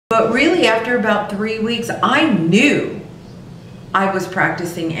But really, after about 3 weeks, I knew I was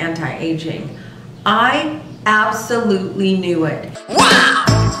practicing anti-aging. I absolutely knew it. Wow!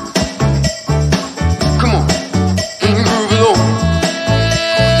 Come on, move it over.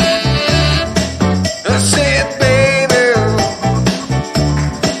 I said, baby,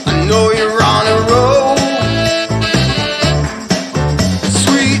 I know you're on a roll.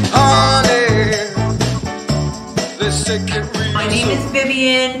 Sweet honey, let's take it real. My name is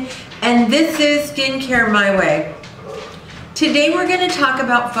Vivian, and this is Skincare My Way. Today we're going to talk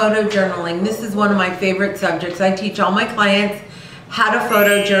about photojournaling. This is one of my favorite subjects. I teach all my clients how to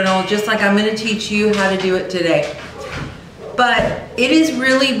photojournal, just like I'm going to teach you how to do it today. But it is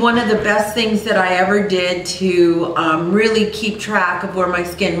really one of the best things that I ever did to really keep track of where my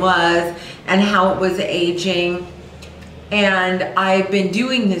skin was and how it was aging. And I've been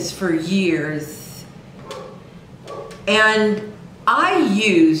doing this for years. And I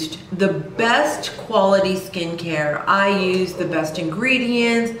used the best quality skincare. I used the best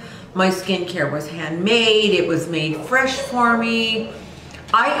ingredients. My skincare was handmade. It was made fresh for me.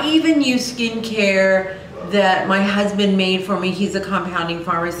 I even used skincare that my husband made for me. He's a compounding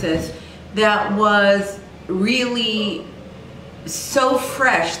pharmacist. That was really so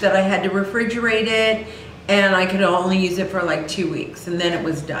fresh that I had to refrigerate it, and I could only use it for like 2 weeks, and then it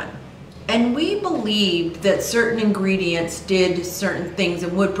was done. And we believed that certain ingredients did certain things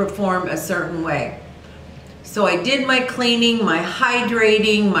and would perform a certain way. So I did my cleaning, my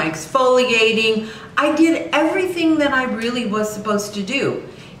hydrating, my exfoliating. I did everything that I really was supposed to do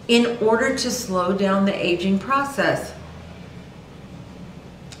in order to slow down the aging process.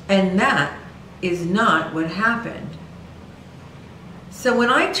 And that is not what happened. So when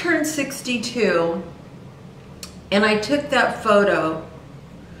I turned 62 and I took that photo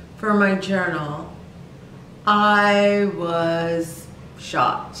for my journal, I was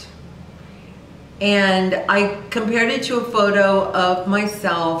shocked. And I compared it to a photo of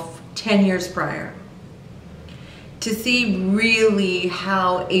myself 10 years prior to see really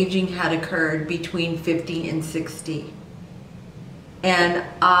how aging had occurred between 50 and 60. And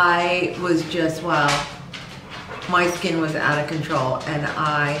I was just, wow, my skin was out of control and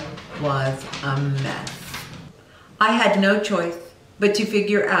I was a mess. I had no choice but to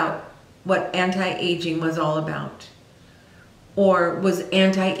figure out what anti-aging was all about. Or was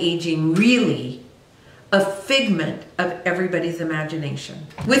anti-aging really a figment of everybody's imagination?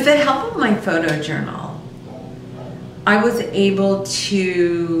 With the help of my photojournal, I was able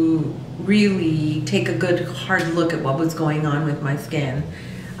to really take a good hard look at what was going on with my skin.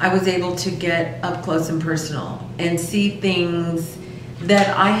 I was able to get up close and personal and see things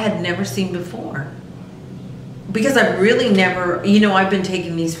that I had never seen before. Because I've really never, you know, I've been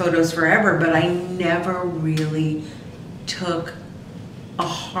taking these photos forever, but I never really took a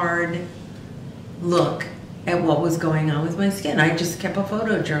hard look at what was going on with my skin. I just kept a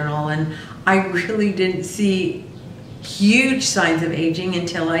photojournal, and I really didn't see huge signs of aging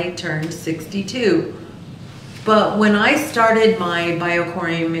until I turned 62. But when I started my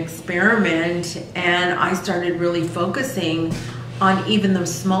BioKorium experiment and I started really focusing on even the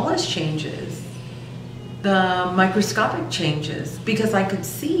smallest changes, the microscopic changes, because I could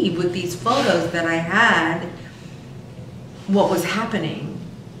see with these photos that I had what was happening.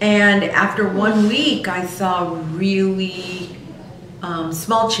 And after 1 week, I saw really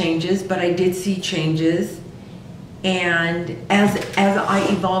small changes, but I did see changes. And as I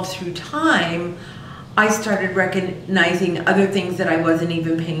evolved through time, I started recognizing other things that I wasn't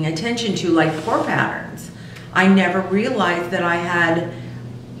even paying attention to, like pore patterns. I never realized that I had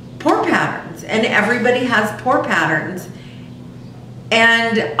pore patterns, and everybody has pore patterns.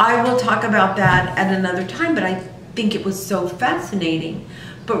 And I will talk about that at another time, but I think it was so fascinating.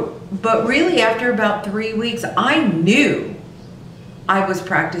 But really, after about 3 weeks, I knew I was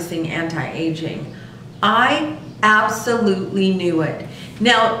practicing anti-aging. I absolutely knew it.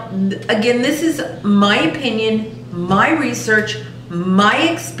 Now, again, this is my opinion, my research, my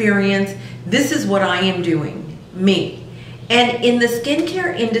experience. This is what I am doing, me. And in the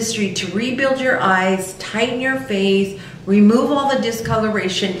skincare industry, to rebuild your eyes, tighten your face, remove all the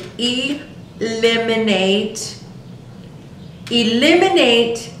discoloration, eliminate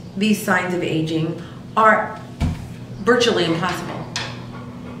these signs of aging are virtually impossible.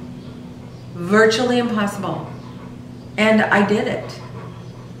 Virtually impossible. And I did it.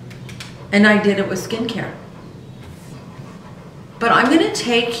 And I did it with skincare. But I'm going to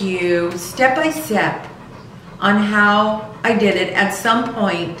take you step by step on how I did it at some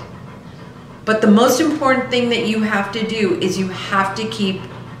point. But the most important thing that you have to do is you have to keep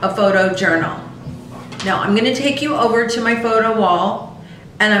a photo journal. Now I'm going to take you over to my photo wall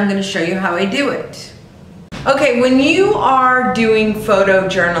and I'm going to show you how I do it. Okay, when you are doing photo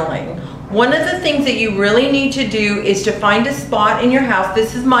journaling, one of the things that you really need to do is to find a spot in your house.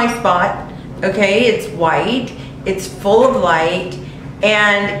 This is my spot, okay? It's white, it's full of light,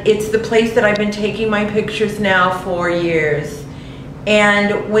 and it's the place that I've been taking my pictures now for years.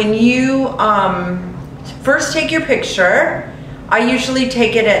 And when you first take your picture, I usually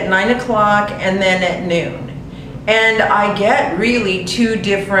take it at 9 o'clock and then at noon. And I get really two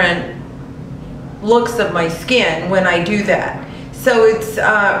different looks of my skin when I do that. So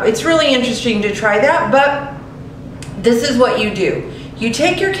it's really interesting to try that, but this is what you do. You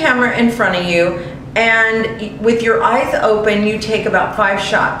take your camera in front of you, and with your eyes open, you take about 5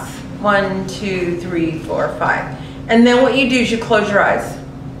 shots. 1, 2, 3, 4, 5. And then what you do is you close your eyes.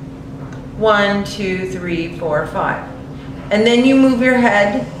 1, 2, 3, 4, 5. And then you move your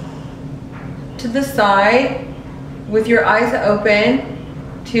head to the side with your eyes open.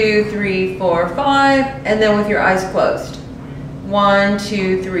 2, 3, 4, 5. And then with your eyes closed. 1,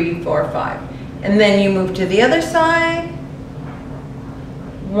 2, 3, 4, 5. And then you move to the other side.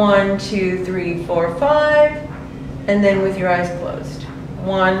 1, 2, 3, 4, 5. And then with your eyes closed.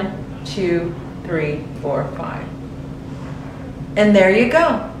 1, 2, 3, 4, 5. And there you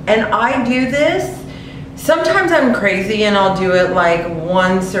go. And I do this. Sometimes I'm crazy and I'll do it like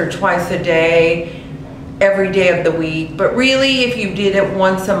once or twice a day, every day of the week. But really, if you did it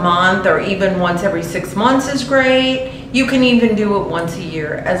once a month or even once every 6 months is great. You can even do it once a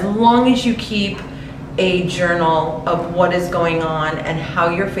year, as long as you keep a journal of what is going on and how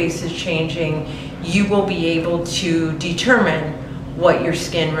your face is changing. You will be able to determine what your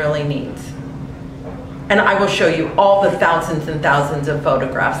skin really needs. And I will show you all the thousands and thousands of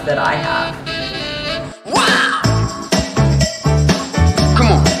photographs that I have. Wow! Come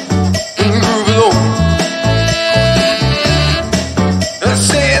on, move it on. I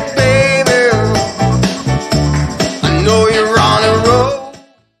said, baby, I know you're right.